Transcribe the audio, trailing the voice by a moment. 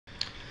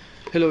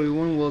Hello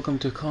everyone, welcome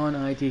to Khan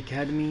IT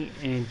Academy,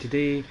 and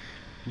today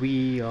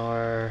we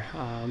are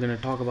going to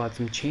talk about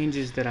some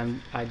changes that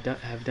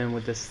have done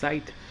with the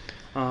site.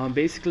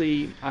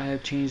 Basically, I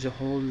have changed the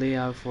whole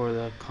layout for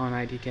the Khan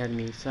IT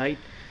Academy site,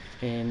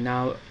 and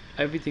now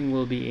everything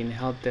will be in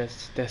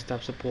Helpdesk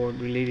desktop support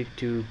related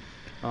to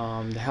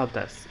the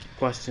Helpdesk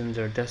questions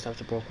or desktop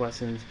support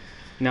questions.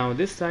 Now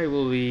this site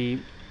will be,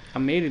 I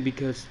made it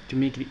because to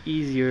make it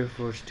easier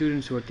for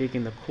students who are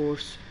taking the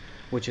course,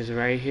 which is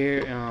right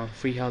here,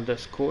 free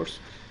Helpdesk course.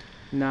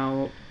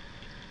 Now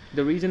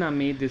the reason I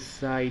made this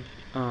site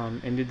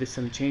and did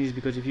some changes,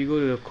 because if you go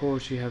to the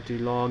course you have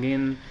to log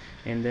in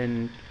and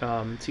then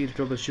see the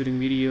troubleshooting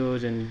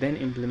videos and then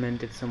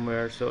implement it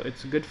somewhere. So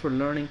it's good for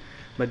learning,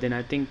 but then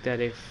I think that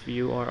if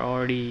you are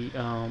already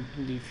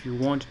if you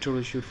want to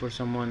troubleshoot for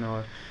someone,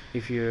 or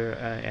if you're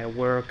at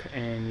work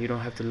and you don't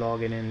have to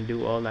log in and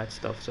do all that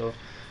stuff. So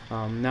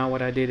now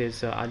what I did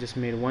is I just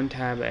made one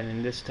tab, and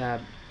in this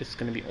tab it's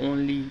going to be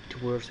only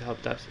towards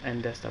help desk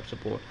and desktop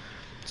support.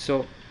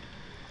 So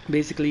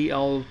basically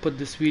I'll put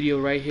this video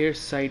right here,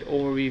 site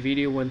overview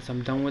video. Once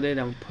I'm done with it,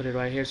 I'll put it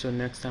right here, so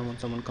next time when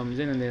someone comes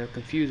in and they're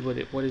confused with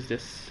it, what is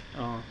this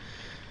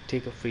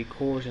take a free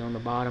course, and on the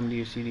bottom do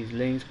you see these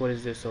links, what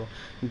is this? So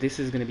this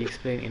is going to be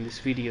explained in this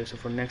video, so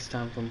for next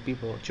time when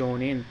people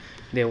join in,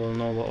 they will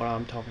know what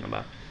I'm talking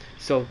about.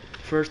 So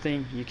first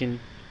thing, you can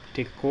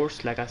take a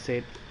course. Like I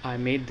said, I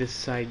made this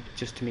site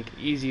just to make it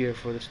easier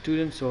for the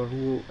students or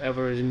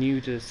whoever is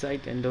new to the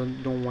site and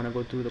don't want to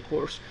go through the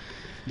course.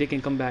 They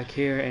can come back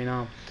here,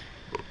 and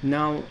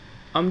now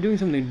I'm doing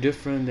something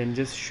different than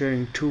just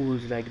sharing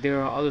tools. Like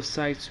there are other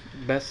sites,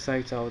 best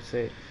sites I would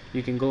say,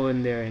 you can go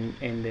in there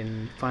and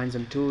then find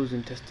some tools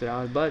and test it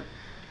out, but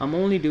I'm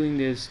only doing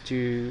this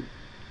to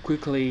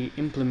quickly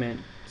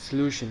implement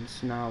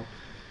solutions. Now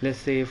let's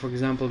say for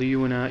example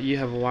you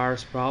have a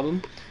virus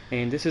problem,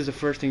 and this is the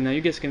first thing. Now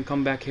you guys can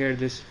come back here.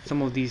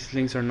 Some of these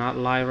links are not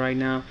live right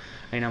now,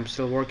 and I'm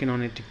still working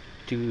on it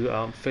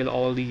to fill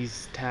all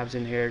these tabs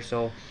in here.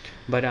 So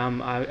but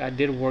I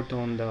did work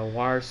on the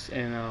virus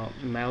and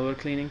malware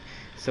cleaning,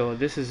 so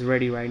this is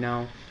ready right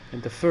now,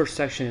 and the first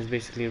section is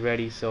basically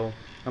ready. So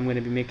I'm going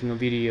to be making a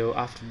video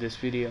after this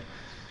video.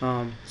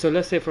 So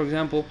let's say for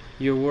example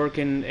you're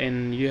working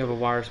and you have a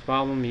virus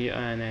problem,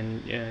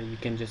 and you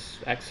can just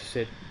access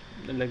it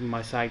like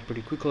my site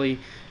pretty quickly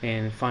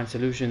and find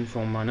solution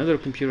from another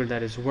computer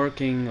that is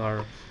working,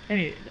 or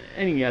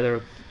any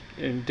other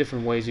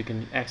different ways you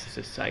can access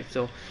this site.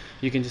 So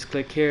you can just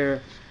click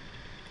here.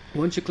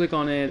 Once you click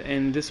on it,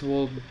 and this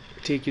will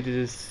take you to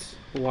this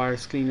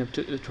virus cleanup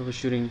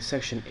troubleshooting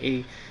section.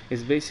 A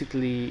is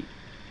basically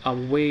a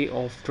way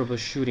of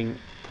troubleshooting.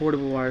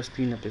 Portable virus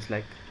cleanup is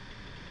like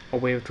a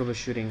way of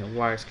troubleshooting a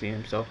virus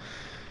cleanup.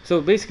 So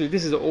basically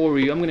this is the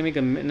overview. I'm going to make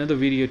another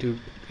video to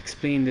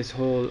explain this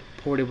whole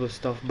portable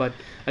stuff, but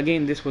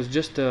again this was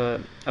just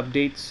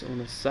updates on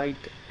the site.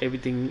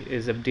 Everything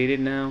is updated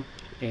now,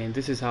 and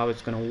this is how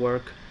it's going to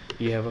work.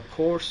 You have a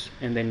course,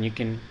 and then you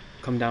can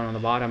come down on the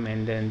bottom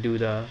and then do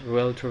the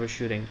real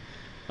troubleshooting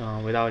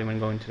without even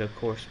going to the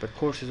course. But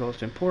course is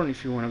also important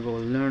if you want to go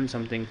learn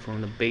something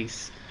from the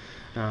base.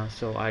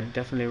 So I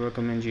definitely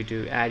recommend you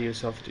to add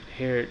yourself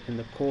here in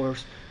the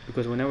course,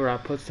 because whenever I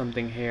put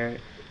something here,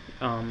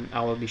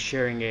 I will be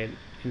sharing it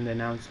in the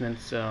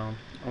announcements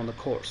on the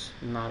course,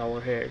 not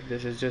over here.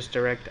 This is just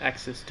direct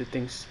access to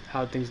things,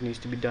 how things needs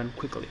to be done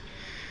quickly.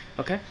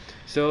 Okay,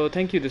 so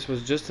thank you. This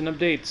was just an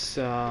update.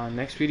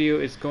 Next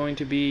video is going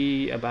to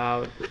be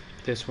about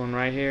this one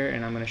right here,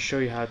 and I'm going to show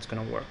you how it's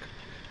going to work.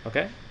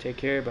 Okay, take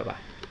care, bye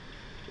bye.